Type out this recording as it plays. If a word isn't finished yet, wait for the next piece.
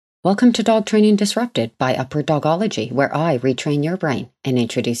Welcome to Dog Training Disrupted by Upward Dogology, where I retrain your brain and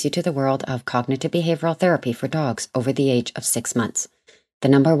introduce you to the world of cognitive behavioral therapy for dogs over the age of 6 months. The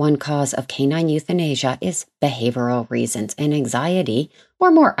number one cause of canine euthanasia is behavioral reasons and anxiety, or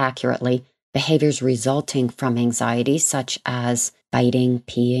more accurately, behaviors resulting from anxiety such as biting,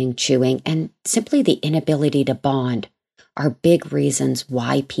 peeing, chewing, and simply the inability to bond are big reasons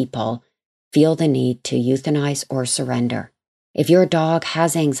why people feel the need to euthanize or surrender. If your dog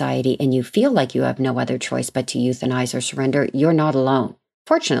has anxiety and you feel like you have no other choice but to euthanize or surrender, you're not alone.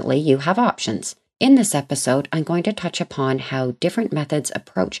 Fortunately, you have options. In this episode, I'm going to touch upon how different methods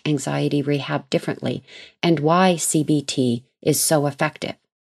approach anxiety rehab differently and why CBT is so effective.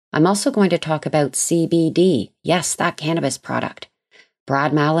 I'm also going to talk about CBD, yes, that cannabis product.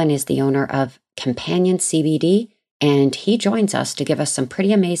 Brad Mallon is the owner of Companion CBD, and he joins us to give us some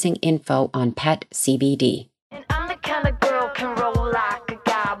pretty amazing info on pet CBD. And I'm the kind of girl can roll like a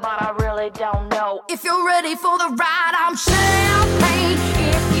guy, but I really don't know if you're ready for the ride. I'm champagne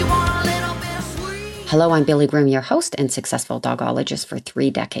if you want a little bit of sweet. Hello, I'm Billy Groom, your host and successful dogologist for 3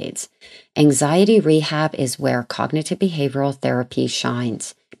 decades. Anxiety rehab is where cognitive behavioral therapy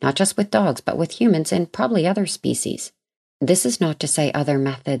shines, not just with dogs, but with humans and probably other species. This is not to say other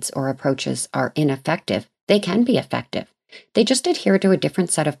methods or approaches are ineffective. They can be effective. They just adhere to a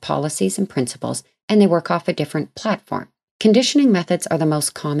different set of policies and principles, and they work off a different platform. Conditioning methods are the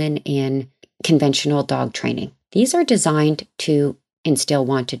most common in conventional dog training. These are designed to instill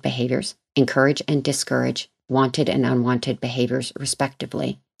wanted behaviors, encourage and discourage wanted and unwanted behaviors,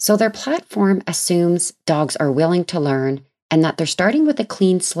 respectively. So their platform assumes dogs are willing to learn and that they're starting with a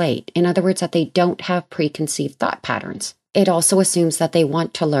clean slate. In other words, that they don't have preconceived thought patterns. It also assumes that they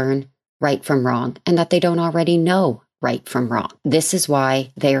want to learn right from wrong and that they don't already know right from wrong. This is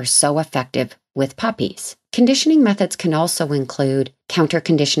why they are so effective with puppies. Conditioning methods can also include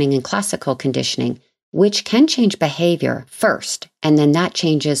counter-conditioning and classical conditioning, which can change behavior first, and then that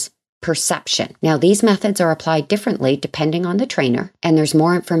changes perception. Now, these methods are applied differently depending on the trainer, and there's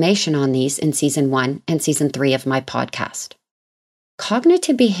more information on these in Season 1 and Season 3 of my podcast.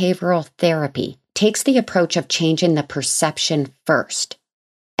 Cognitive behavioral therapy takes the approach of changing the perception first,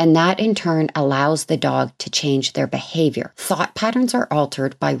 and that in turn allows the dog to change their behavior. Thought patterns are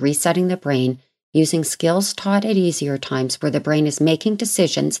altered by resetting the brain using skills taught at easier times where the brain is making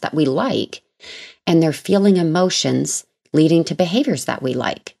decisions that we like and they're feeling emotions leading to behaviors that we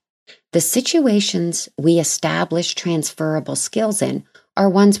like. The situations we establish transferable skills in are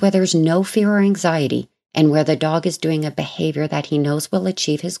ones where there's no fear or anxiety and where the dog is doing a behavior that he knows will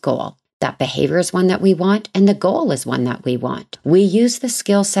achieve his goal. That behavior is one that we want, and the goal is one that we want. We use the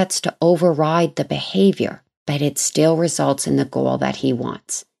skill sets to override the behavior, but it still results in the goal that he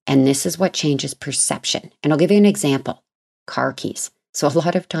wants. And this is what changes perception. And I'll give you an example. Car keys. So a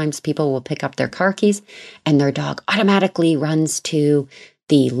lot of times people will pick up their car keys and their dog automatically runs to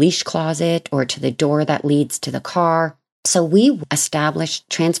the leash closet or to the door that leads to the car. So we establish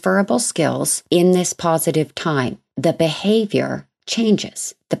transferable skills in this positive time. The behavior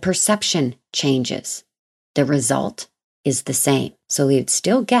changes. The perception changes. The result is the same. So we'd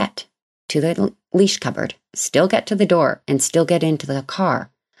still get to the leash cupboard, still get to the door, and still get into the car.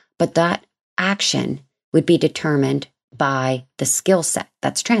 But that action would be determined by the skill set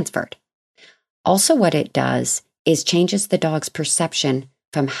that's transferred. Also, what it does is changes the dog's perception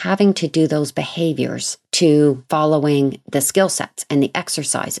from having to do those behaviors to following the skill sets and the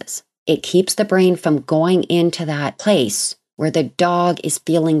exercises. It keeps the brain from going into that place where the dog is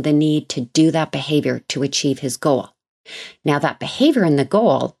feeling the need to do that behavior to achieve his goal. Now, that behavior and the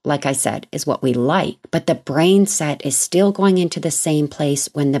goal, like I said, is what we like, but the brain set is still going into the same place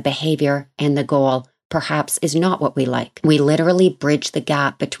when the behavior and the goal perhaps is not what we like. We literally bridge the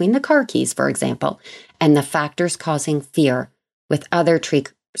gap between the car keys, for example, and the factors causing fear with other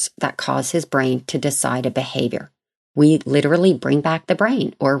triggers that cause his brain to decide a behavior. We literally bring back the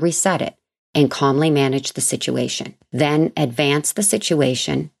brain or reset it and calmly manage the situation. Then advance the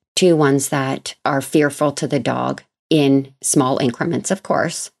situation to ones that are fearful to the dog in small increments, of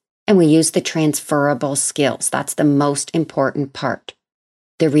course. And we use the transferable skills. That's the most important part.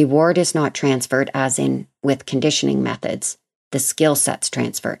 The reward is not transferred as in with conditioning methods. The skill set's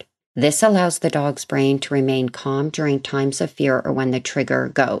transferred. This allows the dog's brain to remain calm during times of fear or when the trigger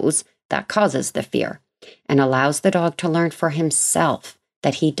goes that causes the fear, and allows the dog to learn for himself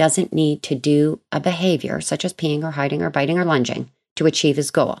that he doesn't need to do a behavior such as peeing or hiding or biting or lunging to achieve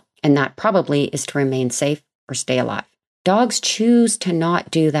his goal. And that probably is to remain safe or stay alive. Dogs choose to not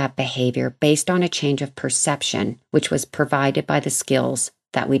do that behavior based on a change of perception, which was provided by the skills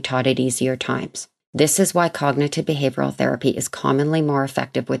that we taught at easier times. This is why cognitive behavioral therapy is commonly more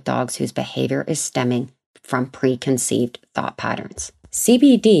effective with dogs whose behavior is stemming from preconceived thought patterns.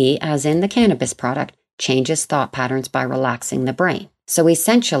 CBD, as in the cannabis product, changes thought patterns by relaxing the brain. So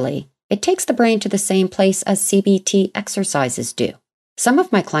essentially, it takes the brain to the same place as CBT exercises do. Some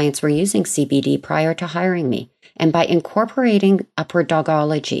of my clients were using CBD prior to hiring me, and by incorporating Upward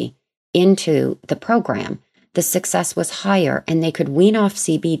Dogology into the program, the success was higher and they could wean off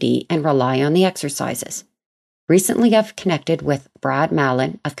CBD and rely on the exercises. Recently, I've connected with Brad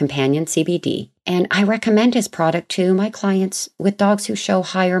Mallon of Companion CBD, and I recommend his product to my clients with dogs who show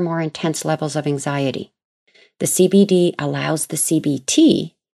higher, more intense levels of anxiety. The CBD allows the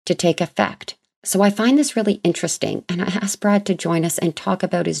CBT to take effect. So I find this really interesting, and I asked Brad to join us and talk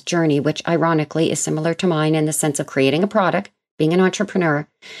about his journey, which ironically is similar to mine in the sense of creating a product, being an entrepreneur,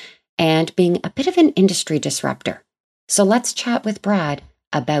 and being a bit of an industry disruptor. So let's chat with Brad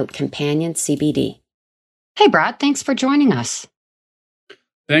about Companion CBD. Hey, Brad, thanks for joining us.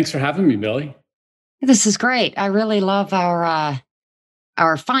 Thanks for having me, Billy. This is great. I really love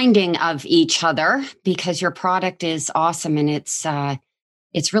our finding of each other because your product is awesome and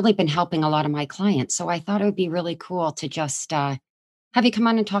it's really been helping a lot of my clients. So I thought it would be really cool to just have you come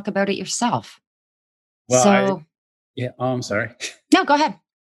on and talk about it yourself. Well, I'm sorry. No, go ahead.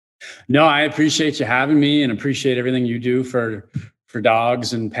 No, I appreciate you having me and appreciate everything you do for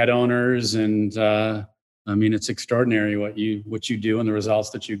dogs and pet owners. And I mean, it's extraordinary what you do and the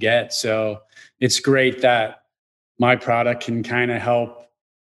results that you get. So it's great that my product can kind of help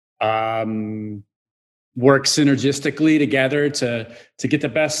work synergistically together to get the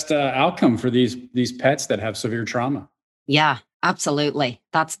best outcome for these pets that have severe trauma. Yeah, absolutely.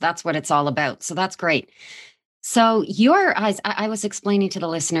 That's what it's all about. So that's great. So I was explaining to the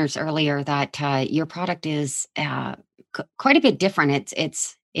listeners earlier that your product is quite a bit different.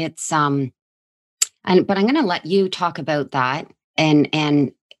 But I'm going to let you talk about that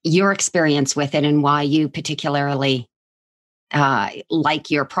and your experience with it and why you particularly like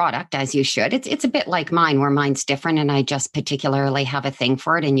your product, as you should. It's a bit like mine, where mine's different, and I just particularly have a thing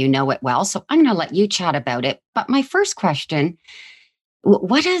for it, and you know it well. So I'm going to let you chat about it. But my first question: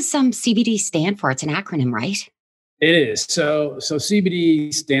 what does CBD stand for? It's an acronym, right? It is. So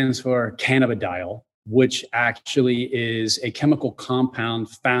CBD stands for cannabidiol, which actually is a chemical compound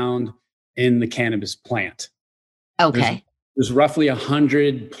found in the cannabis plant. Okay. There's roughly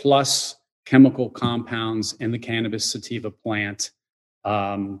 100 plus chemical compounds in the cannabis sativa plant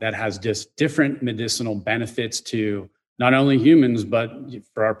that has just different medicinal benefits to not only humans, but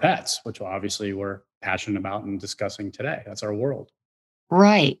for our pets, which obviously we're passionate about and discussing today. That's our world.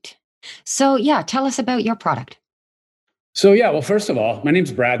 Right. So yeah, tell us about your product. So yeah, well, first of all, my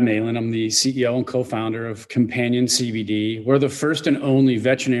name's Brad Malin. I'm the CEO and co-founder of Companion CBD. We're the first and only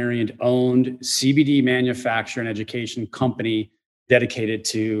veterinarian-owned CBD manufacturer and education company dedicated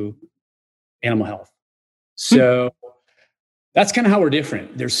to animal health. So that's kind of how we're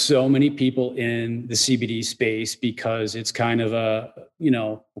different. There's so many people in the CBD space because it's kind of a,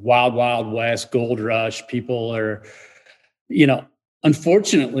 wild, wild west gold rush. People are,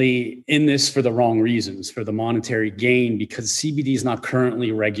 unfortunately in this for the wrong reasons, for the monetary gain, because CBD is not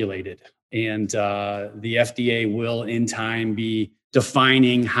currently regulated. And the FDA will in time be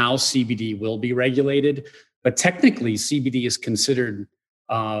defining how CBD will be regulated. But technically, CBD is considered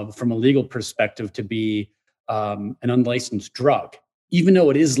from a legal perspective to be an unlicensed drug. Even though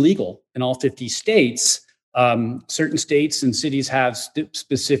it is legal in all 50 states, certain states and cities have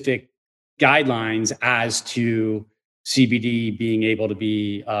specific guidelines as to CBD being able to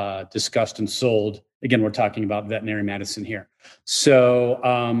be discussed and sold. Again, we're talking about veterinary medicine here. So,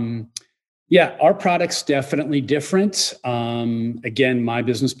 our product's definitely different. Again, my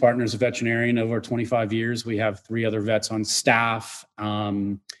business partner is a veterinarian over 25 years. We have 3 other vets on staff.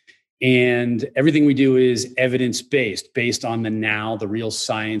 And everything we do is evidence-based, based on the real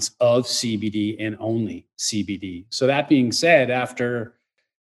science of CBD and only CBD. So that being said, after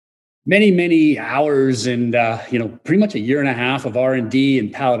many, many hours and, pretty much a year and a half of R&D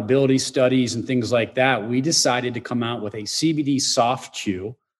and palatability studies and things like that, we decided to come out with a CBD soft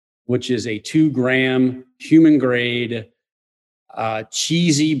chew, which is a 2-gram human grade,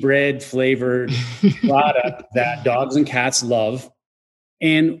 cheesy bread flavored product that dogs and cats love.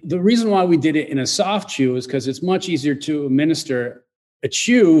 And the reason why we did it in a soft chew is because it's much easier to administer a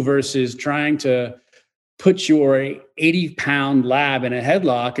chew versus trying to put your 80-pound lab in a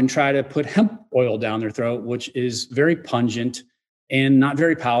headlock and try to put hemp oil down their throat, which is very pungent and not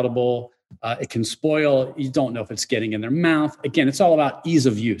very palatable. It can spoil. You don't know if it's getting in their mouth. Again, it's all about ease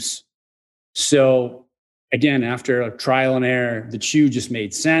of use. So again, after a trial and error, the chew just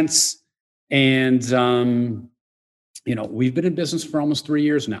made sense. And, we've been in business for almost 3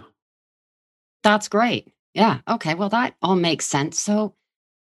 years now. That's great. Yeah. Okay. Well, that all makes sense. So,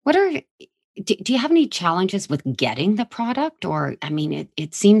 what are do you have any challenges with getting the product? Or, I mean,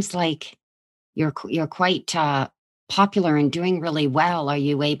 it seems like you're quite popular and doing really well. Are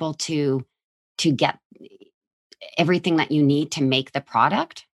you able to get everything that you need to make the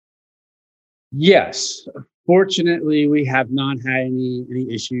product? Yes. Fortunately, we have not had any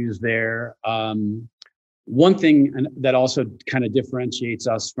issues there. One thing that also kind of differentiates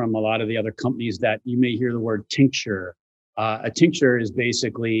us from a lot of the other companies that you may hear the word tincture. A tincture is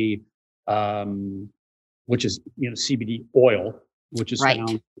basically, which is CBD oil, which is Right.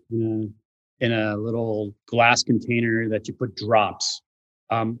 found in a little glass container that you put drops.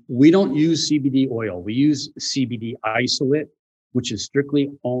 We don't use CBD oil. We use CBD isolate, which is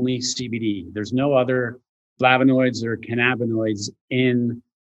strictly only CBD. There's no other flavonoids or cannabinoids in,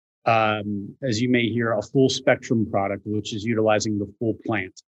 as you may hear, a full spectrum product, which is utilizing the full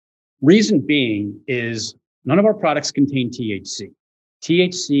plant. Reason being is none of our products contain THC.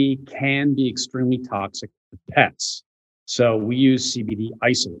 THC can be extremely toxic to pets. So we use CBD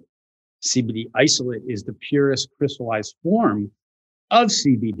isolate. CBD isolate is the purest crystallized form of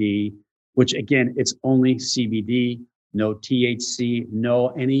CBD, which again, it's only CBD, no THC,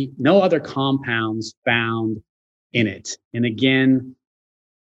 no other compounds found in it. And again,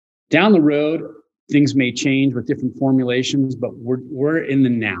 down the road, things may change with different formulations, but we're in the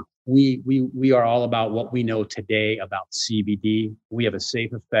now. We are all about what we know today about CBD. We have a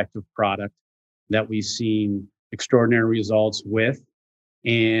safe, effective product that we've seen extraordinary results with,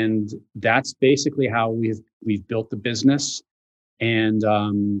 and that's basically how we've built the business. And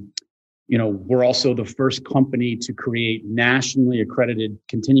we're also the first company to create nationally accredited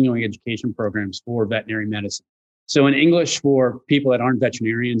continuing education programs for veterinary medicine. So in English, for people that aren't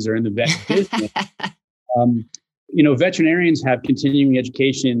veterinarians or in the vet business, veterinarians have continuing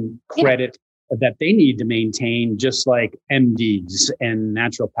education credit that they need to maintain, just like MDs and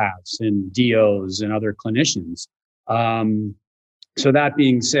naturopaths and DOs and other clinicians. So that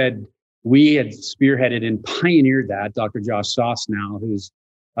being said, we had spearheaded and pioneered that. Dr. Josh Sosnow, who's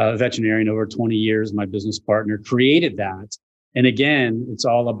a veterinarian over 20 years, my business partner, created that. And again, it's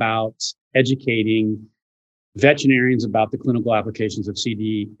all about educating veterinarians about the clinical applications of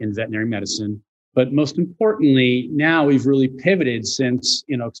CBD in veterinary medicine. But most importantly, now we've really pivoted since,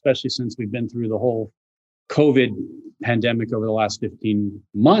 especially since we've been through the whole COVID pandemic over the last 15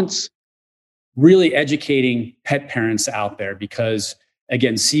 months, really educating pet parents out there, because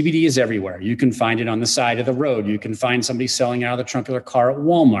again, CBD is everywhere. You can find it on the side of the road. You can find somebody selling out of the trunk of their car at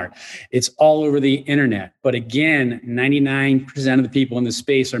Walmart. It's all over the internet. But again, 99% of the people in this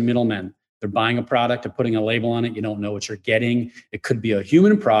space are middlemen. They're buying a product, they're putting a label on it. You don't know what you're getting. It could be a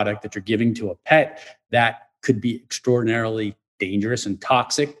human product that you're giving to a pet that could be extraordinarily dangerous and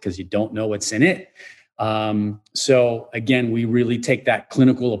toxic because you don't know what's in it. So again, we really take that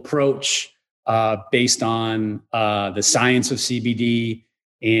clinical approach based on the science of CBD,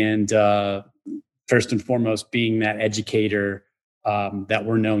 and first and foremost being that educator that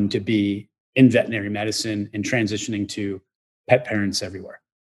we're known to be in veterinary medicine and transitioning to pet parents everywhere.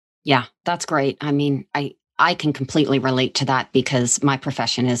 Yeah, that's great. I mean, I can completely relate to that because my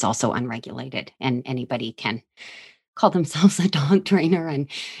profession is also unregulated, and anybody can call themselves a dog trainer and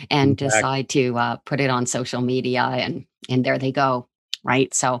Exactly. decide to put it on social media, and there they go.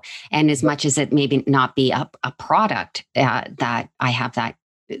 Right. So, and as much as it maybe not be a product that I have that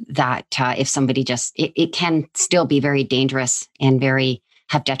if somebody just it can still be very dangerous and very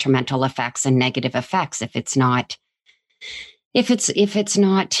have detrimental effects and negative effects if it's not, if it's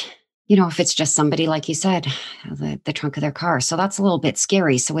just somebody, like you said, the trunk of their car. So that's a little bit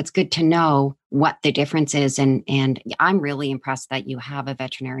scary. So it's good to know what the difference is. And I'm really impressed that you have a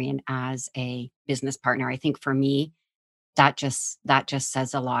veterinarian as a business partner. I think for me, that just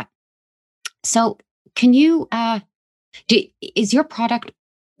says a lot. So can you, is your product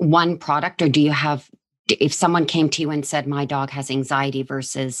one product, or do you have, if someone came to you and said, my dog has anxiety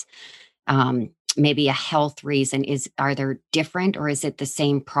versus, maybe a health reason, are there different, or is it the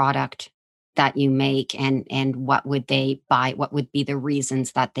same product that you make, and what would they buy? What would be the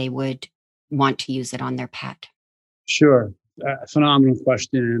reasons that they would want to use it on their pet? Sure. Phenomenal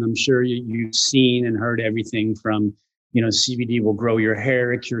question. And I'm sure you've seen and heard everything from, CBD will grow your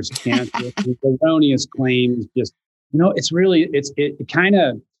hair, it cures cancer, erroneous claims. Just, it's really, it kind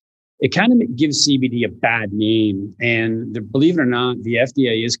of gives CBD a bad name. And believe it or not, the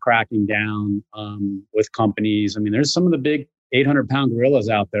FDA is cracking down with companies. I mean, there's some of the big 800-pound gorillas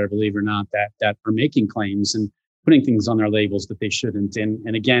out there, believe it or not, that are making claims and putting things on their labels that they shouldn't.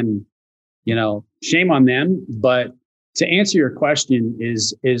 And again, shame on them. But to answer your question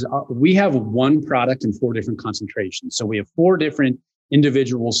is we have one product in 4 different concentrations. So we have 4 different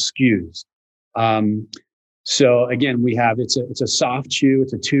individual SKUs. So again, it's a soft chew.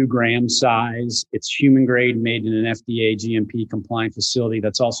 It's a 2-gram size. It's human grade, made in an FDA GMP compliant facility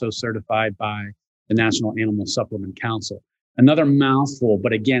that's also certified by the National Animal Supplement Council. Another mouthful,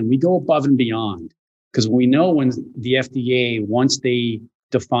 but again, we go above and beyond, because we know when the FDA, once they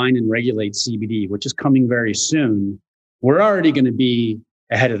define and regulate CBD, which is coming very soon, we're already going to be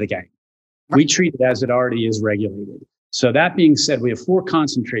ahead of the game. We treat it as it already is regulated. So that being said, we have 4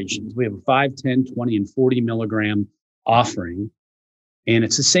 concentrations. We have a 5, 10, 20, and 40 milligram offering. And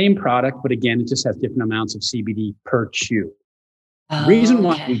it's the same product, but again, it just has different amounts of CBD per chew. The reason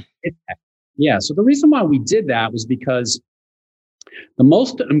why we did that, so the reason why we did that was because the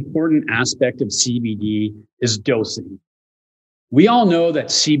most important aspect of CBD is dosing. We all know that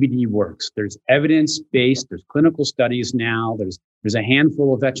CBD works. There's evidence-based, there's clinical studies now, there's a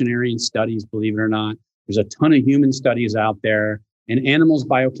handful of veterinarian studies, believe it or not. There's a ton of human studies out there, and animals'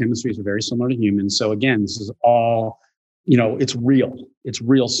 biochemistries are very similar to humans. So again, this is all, it's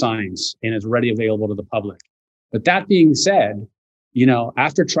real science, and it's ready available to the public. But that being said,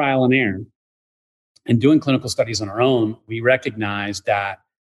 after trial and error and doing clinical studies on our own, we recognize that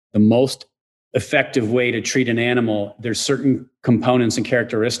the most effective way to treat an animal, there's certain components and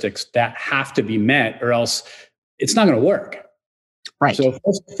characteristics that have to be met, or else it's not going to work. Right. So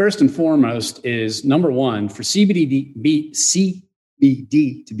first and foremost is, number one, for CBD to be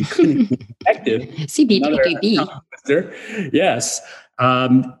clinically effective. CBD. Yes.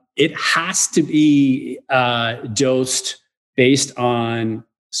 It has to be dosed based on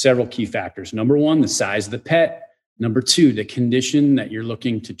several key factors. Number one, the size of the pet. Number 2, the condition that you're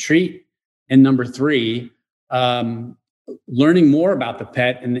looking to treat. And number 3, learning more about the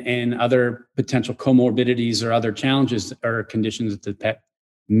pet and other potential comorbidities or other challenges or conditions that the pet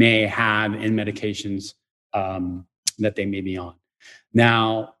may have in medications that they may be on.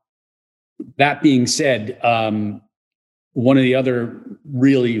 Now, that being said, one of the other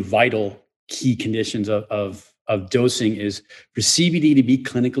really vital key conditions of dosing is for CBD to be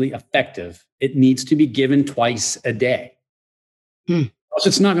clinically effective, it needs to be given twice a day. Else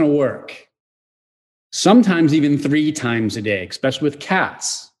it's not going to work. Sometimes even 3 times a day, especially with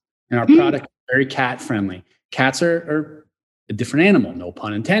cats. And our product is very cat friendly. Cats are a different animal, no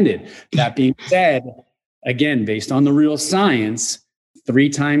pun intended. That being said, again, based on the real science, 3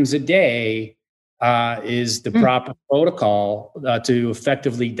 times a day is the proper protocol to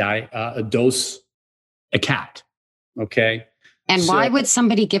effectively dose a cat. Okay. And why would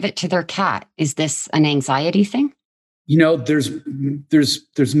somebody give it to their cat? Is this an anxiety thing?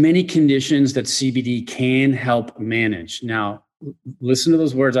 There's many conditions that CBD can help manage. Now, listen to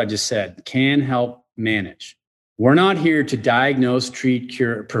those words I just said, can help manage. We're not here to diagnose, treat,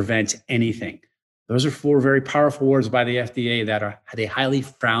 cure, prevent anything. Those are 4 very powerful words by the FDA that they highly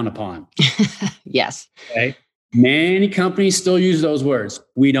frown upon. Yes. Okay. Many companies still use those words.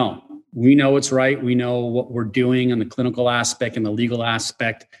 We don't. We know it's right. We know what we're doing on the clinical aspect and the legal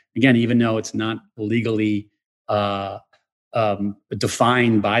aspect. Again, even though it's not legally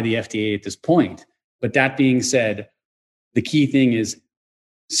defined by the FDA at this point. But that being said, the key thing is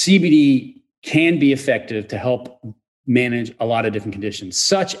CBD can be effective to help manage a lot of different conditions,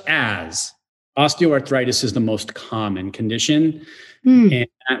 such as osteoarthritis is the most common condition. And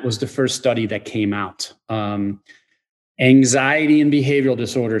that was the first study that came out. Anxiety and behavioral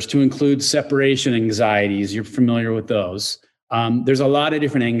disorders, to include separation anxieties. You're familiar with those. There's a lot of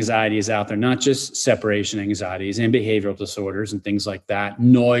different anxieties out there, not just separation anxieties and behavioral disorders and things like that.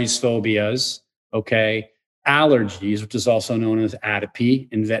 Noise phobias, okay. Allergies, which is also known as atopy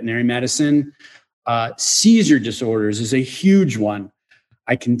in veterinary medicine. Seizure disorders is a huge one.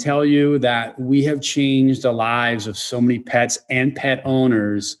 I can tell you that we have changed the lives of so many pets and pet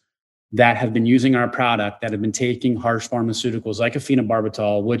owners that have been using our product, that have been taking harsh pharmaceuticals like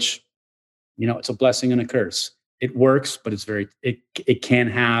phenobarbital, which, it's a blessing and a curse. It works, but it can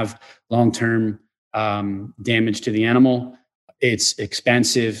have long-term damage to the animal. It's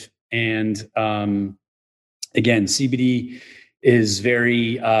expensive. And again, CBD is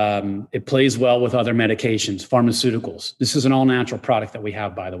very, it plays well with other medications, pharmaceuticals. This is an all-natural product that we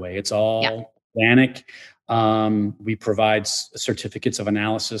have, by the way. It's all organic. We provide certificates of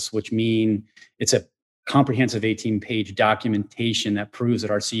analysis, which mean it's a comprehensive 18-page documentation that proves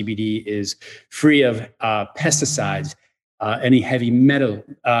that our CBD is free of pesticides, any heavy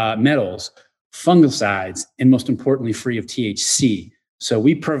metals, fungicides, and most importantly, free of THC. So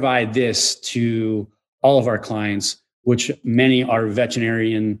we provide this to all of our clients, which many are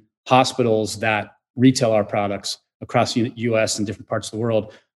veterinarian hospitals that retail our products across the U.S. and different parts of the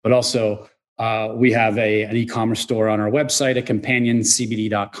world, but also we have an e-commerce store on our website at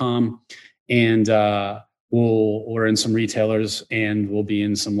companioncbd.com, and we're in some retailers, and we'll be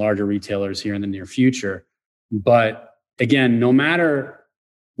in some larger retailers here in the near future. But again, no matter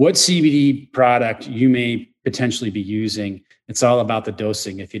what CBD product you may potentially be using, it's all about the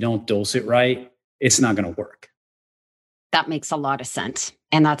dosing. If you don't dose it right, it's not going to work. That makes a lot of sense.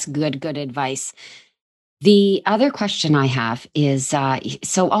 And that's good advice. The other question I have is,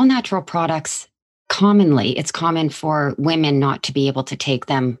 so all natural products, commonly, it's common for women not to be able to take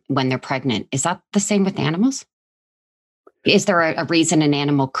them when they're pregnant. Is that the same with animals? Is there a reason an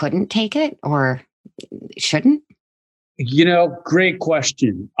animal couldn't take it or shouldn't? Great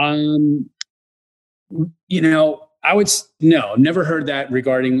question. I would never heard that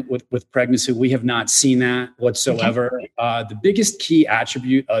regarding with pregnancy. We have not seen that whatsoever. Okay. The biggest key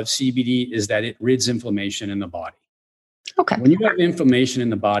attribute of CBD is that it rids inflammation in the body. Okay. When you have inflammation in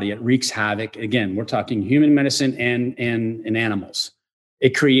the body, it wreaks havoc. Again, we're talking human medicine and animals.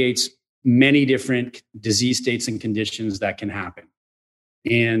 It creates many different disease states and conditions that can happen.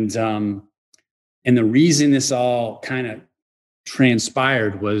 And the reason this all kind of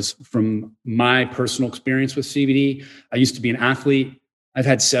transpired was from my personal experience with CBD. I used to be an athlete. I've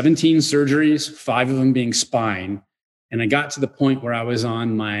had 17 surgeries, 5 of them being spine. And I got to the point where I was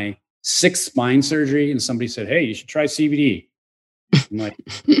on my 6th spine surgery, and somebody said, "Hey, you should try CBD." I'm like,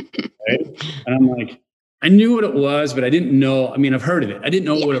 okay. And I'm like, I knew what it was, but I didn't know. I mean, I've heard of it. I didn't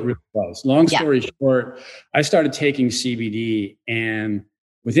know what it really was. Long story short, I started taking CBD, and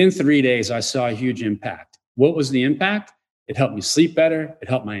within 3 days, I saw a huge impact. What was the impact? It helped me sleep better. It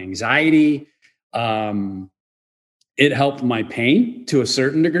helped my anxiety. It helped my pain to a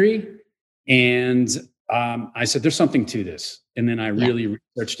certain degree. And I said, there's something to this. And then I really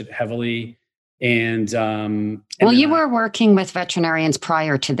researched it heavily. And you were working with veterinarians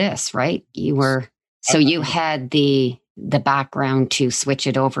prior to this, right? You were, so you had the background to switch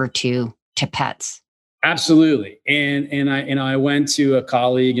it over to pets. Absolutely. And I went to a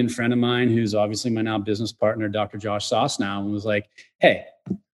colleague and friend of mine who's obviously my now business partner, Dr. Josh Sosnow, and was like, "Hey,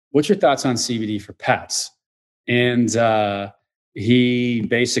 what's your thoughts on CBD for pets?" And he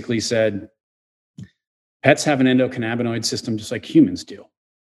basically said, pets have an endocannabinoid system just like humans do.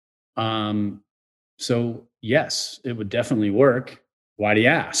 So yes, it would definitely work. Why do you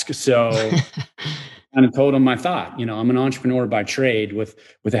ask? So kind of told him my thought. I'm an entrepreneur by trade with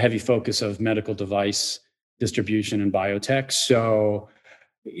a heavy focus of medical device distribution and biotech. So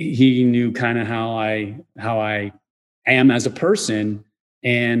he knew kind of how I am as a person.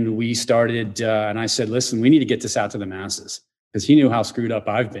 And we started, and I said, listen, we need to get this out to the masses, because he knew how screwed up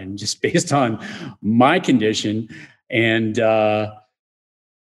I've been just based on my condition. And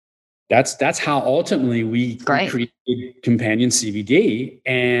that's how ultimately we created Companion CBD.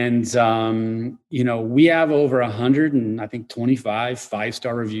 And, we have over 125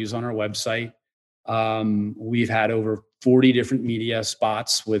 5-star reviews on our website. We've had over 40 different media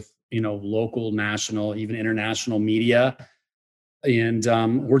spots with, local, national, even international media. And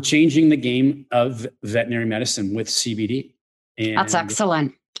we're changing the game of veterinary medicine with CBD. And that's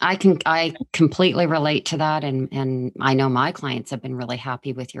excellent. I completely relate to that. And I know my clients have been really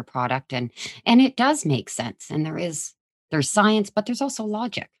happy with your product, and it does make sense. And there's science, but there's also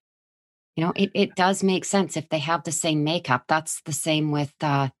logic. It does make sense if they have the same makeup. That's the same with,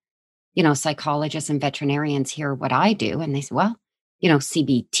 psychologists and veterinarians hear what I do. And they say, well,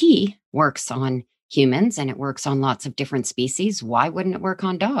 CBT works on humans and it works on lots of different species. Why wouldn't it work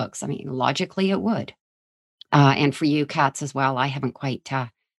on dogs? I mean, logically it would. And for you, cats as well. I haven't quite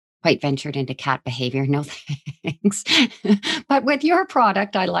ventured into cat behavior. No thanks. But with your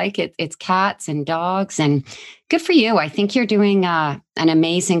product, I like it. It's cats and dogs, and good for you. I think you're doing an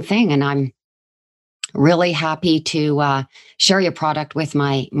amazing thing, and I'm really happy to share your product with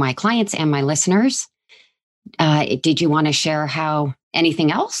my clients and my listeners. Did you want to share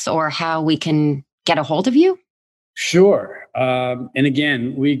anything else, or how we can get a hold of you? Sure. And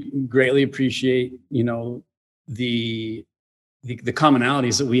again, we greatly appreciate, the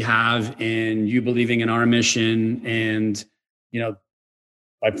commonalities that we have in you believing in our mission, and,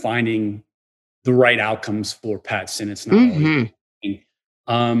 by finding the right outcomes for pets. And it's not always,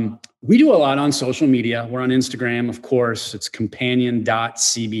 we do a lot on social media. We're on Instagram, of course. It's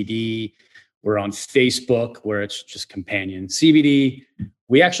companion.cbd. We're on Facebook, where it's just Companion CBD.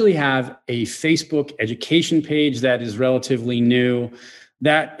 We actually have a Facebook education page that is relatively new.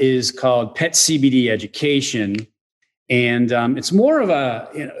 That is called Pet CBD Education. And it's more of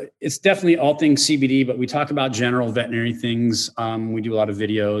it's definitely all things CBD, but we talk about general veterinary things. We do a lot of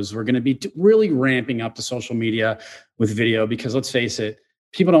videos. We're going to be really ramping up the social media with video because let's face it,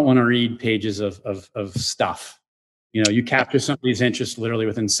 people don't want to read pages of stuff. You capture somebody's interest literally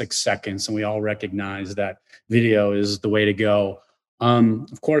within 6 seconds, and we all recognize that video is the way to go.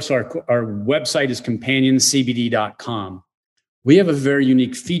 Of course, our website is companioncbd.com. We have a very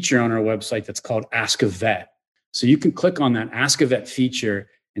unique feature on our website that's called Ask a Vet. So you can click on that Ask a Vet feature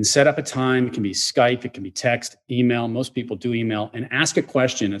and set up a time. It can be Skype, it can be text, email. Most people do email, and ask a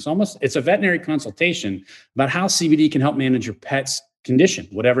question. It's a veterinary consultation about how CBD can help manage your pet's condition,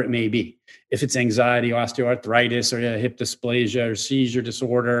 whatever it may be. If it's anxiety, osteoarthritis, or hip dysplasia, or seizure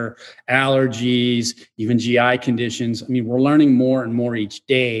disorder, allergies, even GI conditions. I mean, we're learning more and more each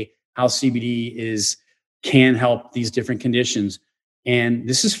day how CBD can help these different conditions. And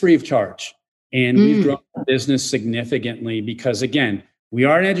this is free of charge. And we've grown our business significantly because, again, we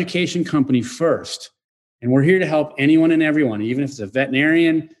are an education company first, and we're here to help anyone and everyone, even if it's a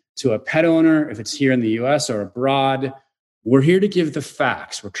veterinarian to a pet owner, if it's here in the US or abroad. We're here to give the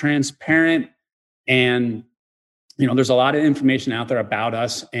facts. We're transparent, and there's a lot of information out there about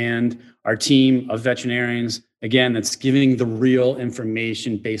us and our team of veterinarians, again, that's giving the real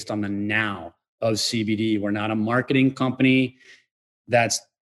information based on the now of CBD. We're not a marketing company that's,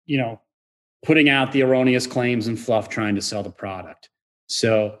 putting out the erroneous claims and fluff trying to sell the product.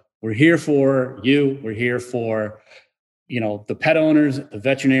 So we're here for you. We're here for, the pet owners, the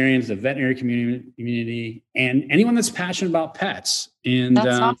veterinarians, the veterinary community, and anyone that's passionate about pets. And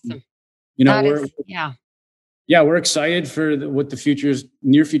that's awesome. We're excited for what the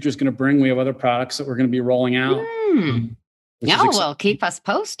near future is going to bring. We have other products that we're going to be rolling out. Well, keep us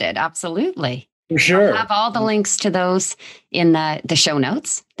posted. Absolutely. For sure. I'll have all the links to those in the show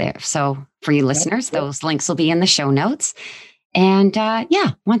notes there. So for you listeners, those links will be in the show notes. And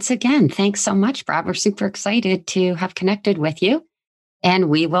once again, thanks so much, Brad. We're super excited to have connected with you, and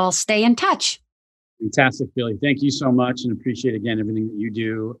we will stay in touch. Fantastic, Billy. Thank you so much, and appreciate again everything that you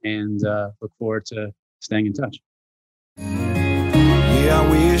do, and look forward to staying in touch. Yeah, I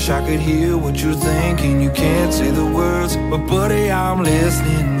wish I could hear what you're thinking. You can't say the words, but buddy, I'm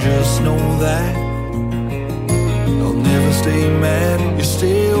listening. Just know that I'll never stay mad. You're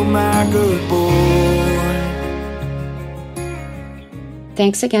still my good boy.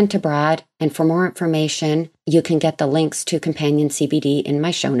 Thanks again to Brad. And for more information, you can get the links to Companion CBD in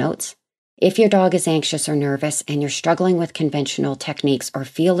my show notes. If your dog is anxious or nervous and you're struggling with conventional techniques or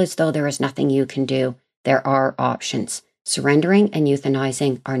feel as though there is nothing you can do, there are options. Surrendering and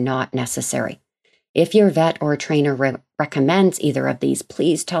euthanizing are not necessary. If your vet or trainer recommends either of these,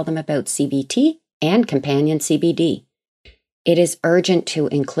 please tell them about CBT and Companion CBD. It is urgent to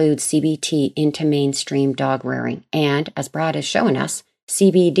include CBT into mainstream dog rearing and, as Brad has shown us,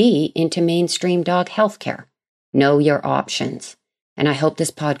 CBD into mainstream dog healthcare. Know your options. And I hope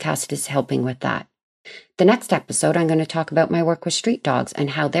this podcast is helping with that. The next episode, I'm going to talk about my work with street dogs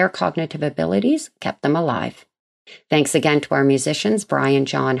and how their cognitive abilities kept them alive. Thanks again to our musicians, Brian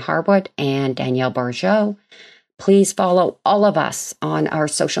John Harwood and Danielle Bourgeot. Please follow all of us on our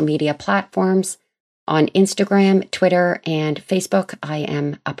social media platforms. On Instagram, Twitter, and Facebook, I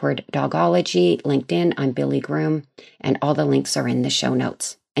am Upward Dogology. LinkedIn, I'm Billy Groom. And all the links are in the show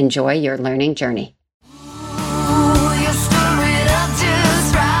notes. Enjoy your learning journey.